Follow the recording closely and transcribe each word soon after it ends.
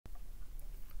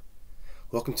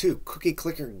Welcome to Cookie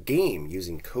Clicker Game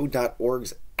using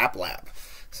Code.org's App Lab.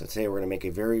 So today we're going to make a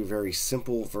very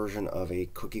simple version of a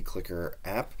cookie clicker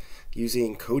app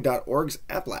using Code.org's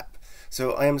App Lab.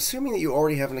 So I am assuming that you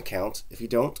already have an account. If you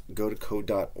don't, go to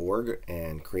Code.org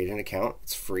and create an account.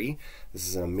 It's free. This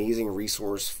is an amazing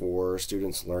resource for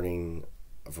students learning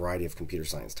a variety of computer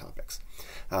science topics.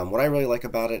 What I really like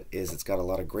about it is it's got a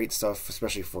lot of great stuff,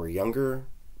 especially for younger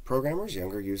programmers,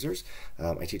 younger users.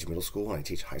 I teach middle school and I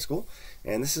teach high school,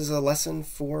 and this is a lesson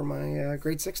for my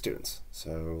grade 6 students.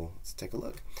 So let's take a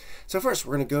look. So first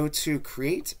we're going to go to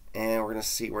Create, and we're going to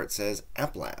see where it says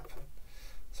App Lab.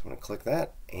 So I'm going to click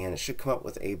that, and it should come up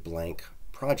with a blank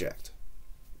project.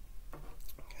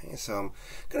 Okay, so I'm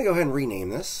going to go ahead and rename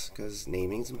this because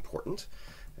naming is important,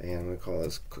 and I'm going to call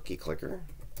this Cookie Clicker.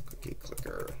 Cookie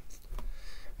Clicker,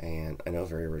 and I know,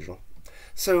 very original.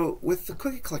 So with the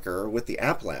Cookie Clicker, with the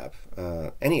App Lab,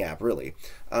 any app really,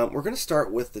 we're going to start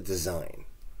with the design.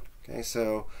 Okay,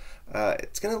 so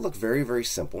it's going to look very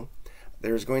simple.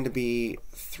 There's going to be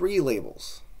 3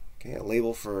 labels. Okay, a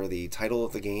label for the title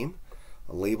of the game,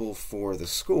 a label for the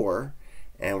score,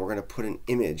 and we're going to put an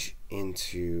image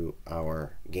into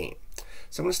our game.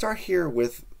 So I'm going to start here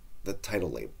with the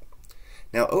title label.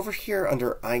 Now over here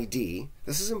under ID,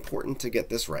 this is important to get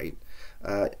this right.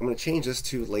 I'm going to change this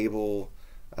to label,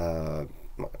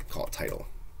 call it title,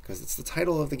 because it's the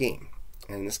title of the game.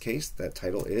 And in this case, that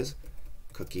title is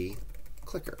Cookie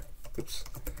Clicker. Oops.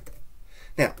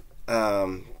 Now,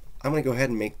 I'm going to go ahead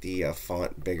and make the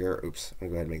font bigger. Oops. I'm going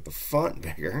to go ahead and make the font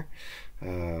bigger.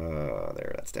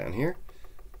 There, that's down here.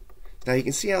 Now you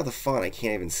can see how the font, I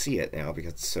can't even see it now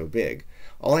because it's so big.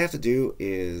 All I have to do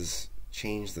is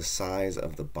change the size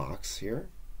of the box here.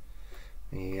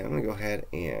 And I'm going to go ahead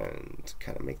and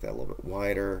kind of make that a little bit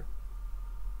wider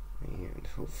and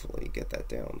hopefully get that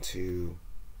down to,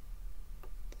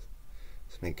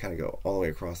 so make it kind of go all the way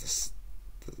across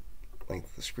the length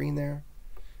of the screen there.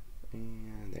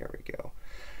 And there we go.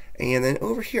 And then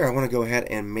over here I want to go ahead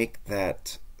and make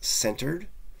that centered.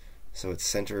 So it's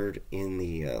centered in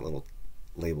the little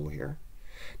label here.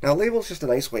 Now label is just a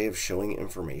nice way of showing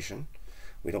information.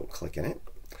 We don't click in it.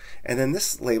 And then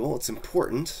this label, it's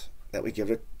important that we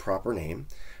give it a proper name.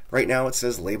 Right now it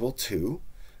says label 2.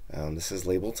 This is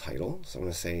label title. So I'm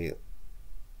going to say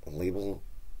label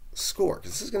score,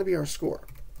 because this is going to be our score.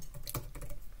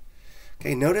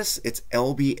 Okay, notice it's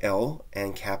LBL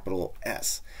and capital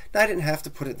S. Now I didn't have to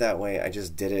put it that way, I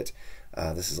just did it.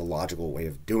 This is a logical way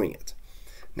of doing it.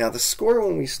 Now the score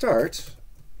when we start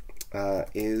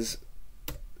is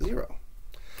 0.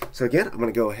 So again, I'm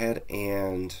going to go ahead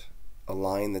and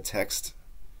align the text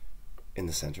in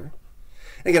the center.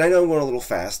 And again, I know I'm going a little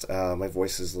fast. My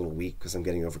voice is a little weak because I'm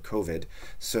getting over COVID.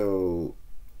 So,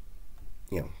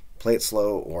 play it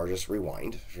slow or just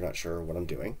rewind if you're not sure what I'm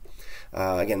doing.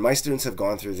 Again, my students have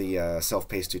gone through the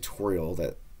self-paced tutorial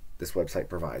that this website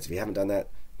provides. If you haven't done that,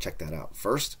 check that out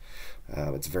first.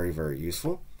 It's very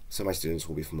useful. So my students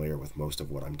will be familiar with most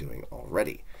of what I'm doing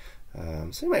already.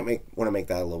 So you might want to make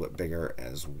that a little bit bigger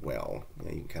as well.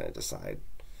 You can kind of decide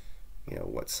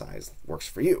what size works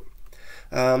for you.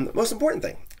 The most important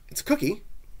thing, it's a cookie,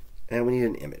 and we need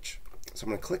an image. So I'm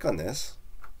going to click on this,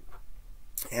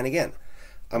 and again,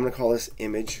 I'm going to call this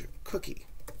image cookie.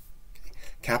 Okay.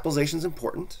 Capitalization is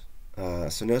important.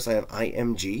 So notice I have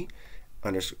IMG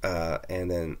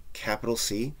and then capital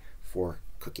C for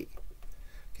cookie.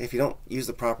 Okay, if you don't use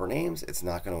the proper names, it's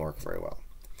not going to work very well.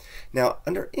 Now,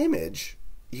 under image,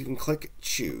 you can click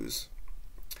choose,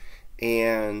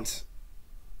 and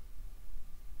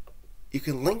you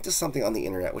can link to something on the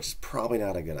internet, which is probably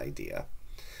not a good idea.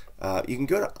 You can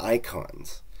go to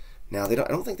icons. Now, I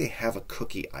don't think they have a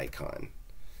cookie icon,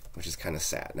 which is kind of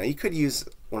sad. Now, you could use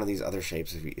one of these other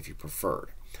shapes if you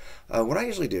preferred. What I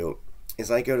usually do is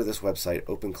I go to this website,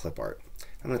 Open Clip Art.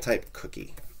 I'm going to type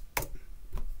cookie.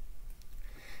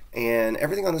 And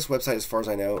everything on this website, as far as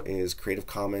I know, is Creative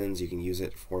Commons. You can use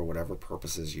it for whatever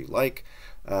purposes you like.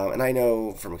 And I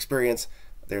know from experience,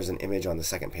 there's an image on the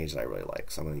second page that I really like,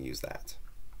 so I'm going to use that.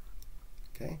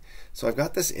 Okay, so I've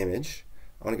got this image.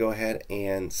 I'm going to go ahead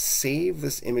and save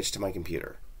this image to my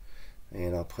computer.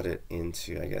 And I'll put it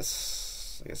into, I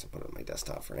guess I'll put it on my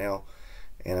desktop for now.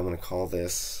 And I'm going to call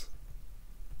this,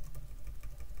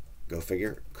 go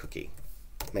figure, cookie.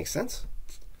 Makes sense?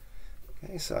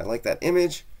 Okay, so I like that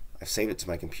image. I've saved it to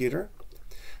my computer.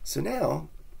 So now,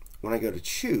 when I go to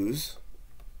choose,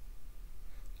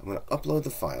 I'm going to upload the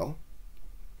file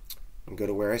and go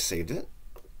to where I saved it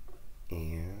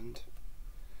and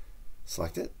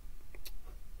select it.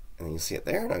 And then you see it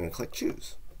there, and I'm going to click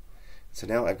choose. So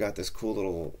now I've got this cool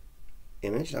little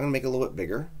image. I'm going to make it a little bit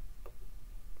bigger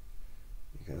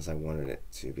because I wanted it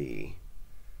to be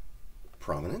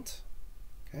prominent.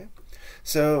 Okay,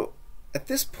 so at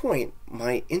this point,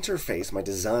 my interface, my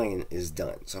design is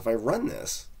done. So if I run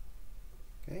this,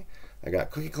 okay, I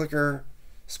got cookie clicker,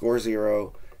 score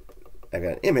 0, I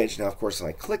got an image. Now, of course, when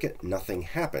I click it, nothing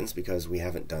happens because we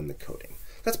haven't done the coding.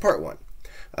 That's part one.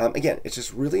 Again, it's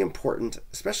just really important,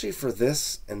 especially for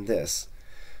this and this,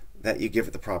 that you give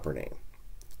it the proper name,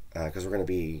 because we're going to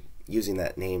be using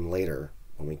that name later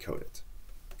when we code it.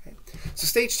 Okay. So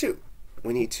stage 2,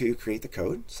 we need to create the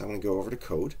code. So I'm going to go over to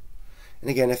code. And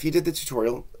again, if you did the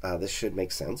tutorial, this should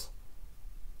make sense.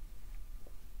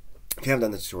 If you haven't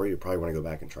done the tutorial, you probably want to go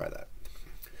back and try that.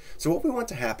 So what we want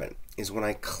to happen is when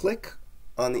I click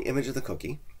on the image of the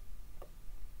cookie,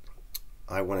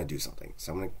 I want to do something.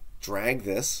 So I'm going to drag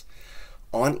this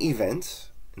on event,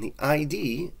 and the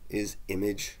ID is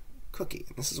image cookie.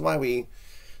 And this is why we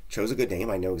chose a good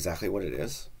name. I know exactly what it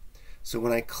is. So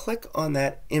when I click on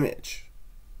that image,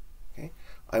 okay,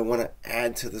 I want to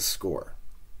add to the score.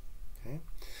 Okay.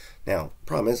 Now,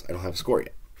 problem is I don't have a score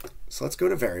yet. So let's go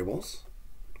to variables,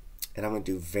 and I'm going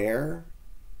to do var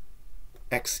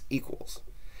x equals.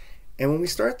 And when we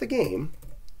start the game,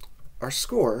 our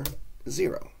score is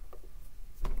 0.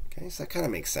 Okay, so that kind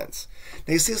of makes sense.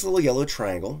 Now you see this little yellow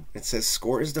triangle. It says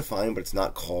score is defined, but it's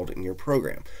not called in your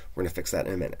program. We're going to fix that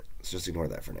in a minute. Let's just ignore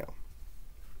that for now.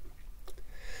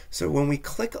 So when we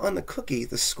click on the cookie,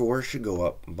 the score should go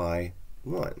up by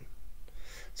 1.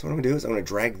 So what I'm going to do is I'm going to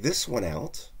drag this one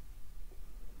out.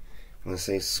 I'm going to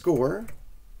say score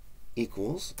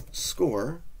equals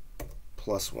score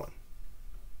plus 1.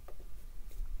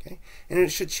 Okay, and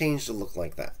it should change to look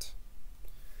like that.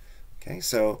 Okay,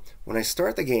 so when I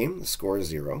start the game, the score is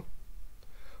 0.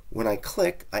 When I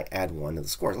click, I add 1 to the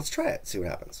score. Let's try it, see what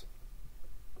happens.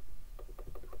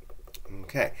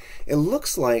 Okay, it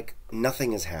looks like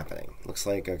nothing is happening. Looks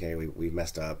like, okay, we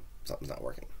messed up, something's not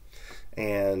working.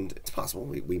 And it's possible,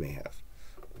 we may have.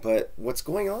 But what's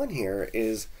going on here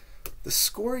is the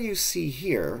score you see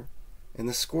here and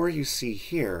the score you see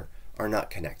here are not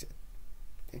connected.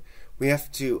 Okay? We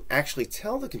have to actually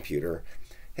tell the computer,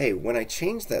 hey, when I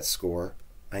change that score,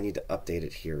 I need to update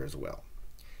it here as well.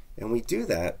 And we do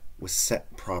that with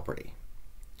set property.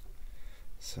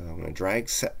 So I'm going to drag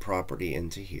set property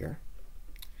into here.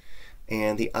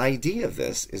 And the ID of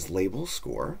this is label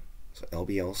score, so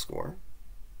LBL score.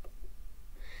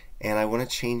 And I want to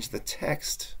change the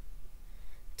text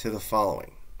to the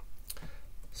following.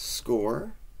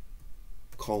 Score,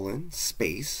 colon,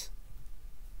 space,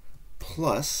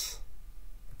 plus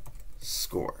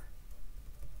score.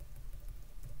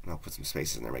 And I'll put some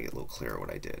spaces in there, make it a little clearer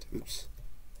what I did. Oops.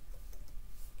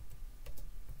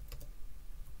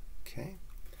 Okay.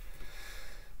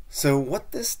 So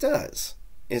what this does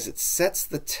is it sets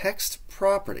the text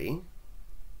property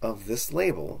of this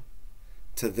label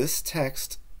to this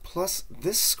text plus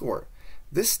this score.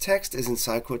 This text is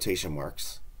inside quotation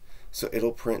marks, so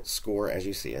it'll print score as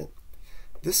you see it.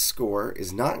 This score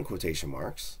is not in quotation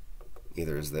marks.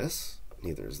 Neither is this,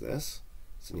 neither is this,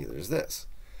 so neither is this.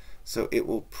 So it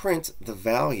will print the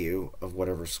value of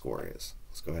whatever score is.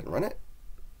 Let's go ahead and run it.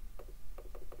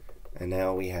 And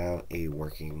now we have a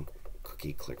working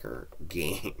cookie clicker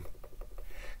game.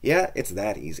 Yeah, it's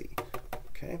that easy.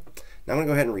 Okay. Now I'm going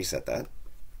to go ahead and reset that.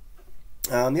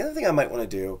 The other thing I might want to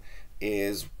do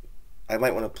is I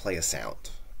might want to play a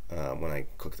sound when I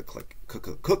click the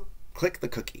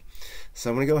cookie.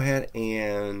 So I'm going to go ahead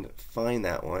and find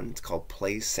that one. It's called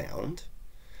play sound.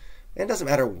 And it doesn't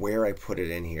matter where I put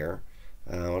it in here.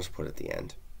 I'll just put it at the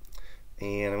end.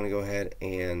 And I'm going to go ahead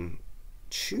and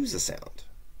choose a sound.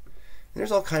 And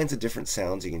there's all kinds of different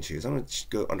sounds you can choose. I'm going to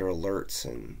go under alerts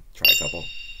and try a couple.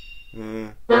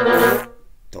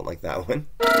 Don't like that one.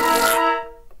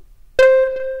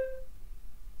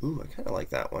 Ooh, I kind of like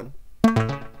that one.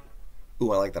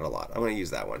 Ooh, I like that a lot. I'm going to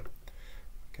use that one.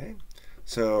 Okay,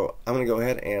 so I'm going to go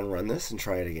ahead and run this and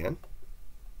try it again.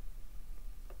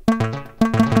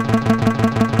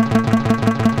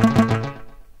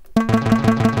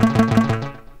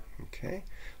 Okay,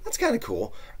 that's kind of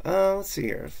cool. Let's see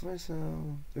here.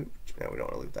 No, we don't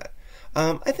want to leave that.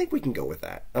 I think we can go with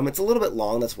that. It's a little bit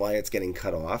long, that's why it's getting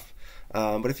cut off.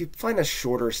 But if you find a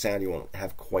shorter sound, you won't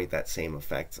have quite that same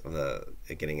effect of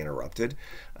it getting interrupted.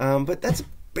 But that's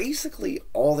basically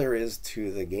all there is to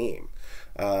the game.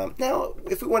 Now,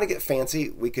 if we want to get fancy,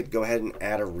 we could go ahead and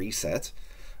add a reset.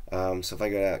 So if I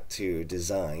go back to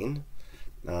design,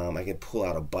 I can pull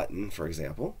out a button, for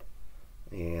example,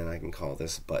 and I can call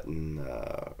this button,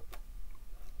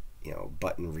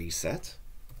 button reset.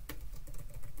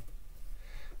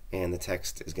 and the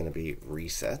text is going to be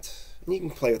reset. And you can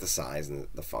play with the size and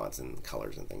the fonts and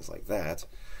colors and things like that.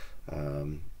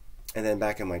 And then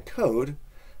back in my code,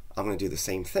 I'm going to do the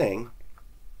same thing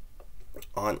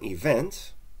on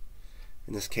event.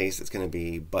 In this case, it's going to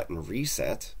be button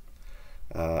reset.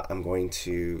 I'm going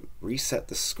to reset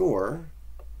the score.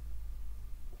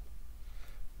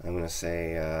 I'm going to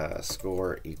say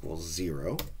score equals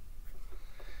 0.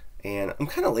 And I'm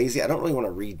kind of lazy. I don't really want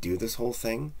to redo this whole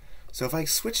thing. So if I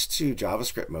switch to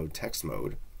JavaScript mode, text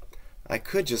mode, I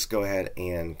could just go ahead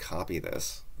and copy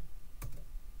this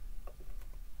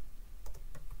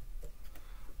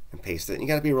and paste it. And you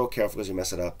got to be real careful because you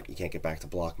mess it up, you can't get back to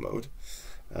block mode.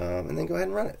 And then go ahead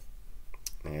and run it.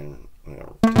 And okay,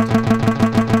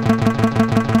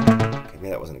 maybe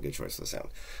that wasn't a good choice of the sound.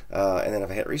 And then if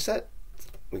I hit reset,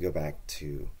 we go back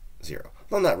to 0.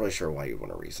 Well, I'm not really sure why you'd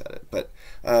want to reset it, but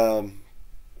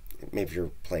maybe if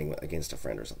you're playing against a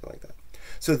friend or something like that.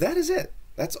 So that is it.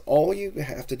 That's all you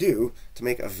have to do to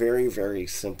make a very, very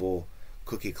simple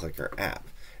cookie clicker app.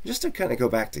 Just to kind of go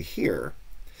back to here,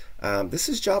 this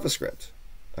is JavaScript.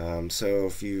 So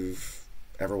if you've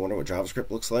ever wondered what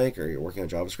JavaScript looks like, or you're working on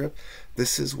JavaScript,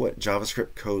 this is what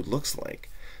JavaScript code looks like.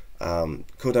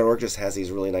 Code.org just has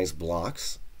these really nice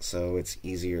blocks, so it's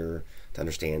easier to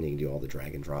understand. You can do all the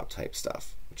drag and drop type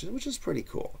stuff, which is pretty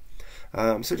cool.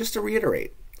 So just to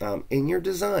reiterate, in your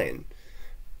design,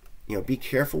 be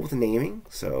careful with naming.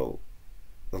 So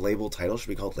the label title should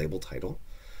be called label title.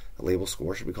 The label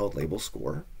score should be called label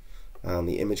score.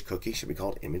 The image cookie should be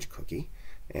called image cookie.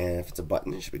 And if it's a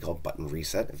button, it should be called button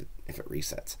reset if it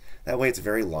resets. That way it's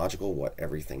very logical what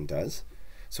everything does.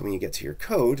 So when you get to your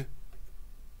code,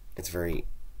 it's very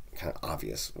kind of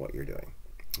obvious what you're doing.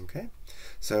 Okay,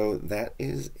 so that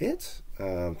is it.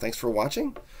 Thanks for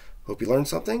watching. Hope you learned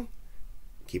something.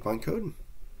 Keep on coding.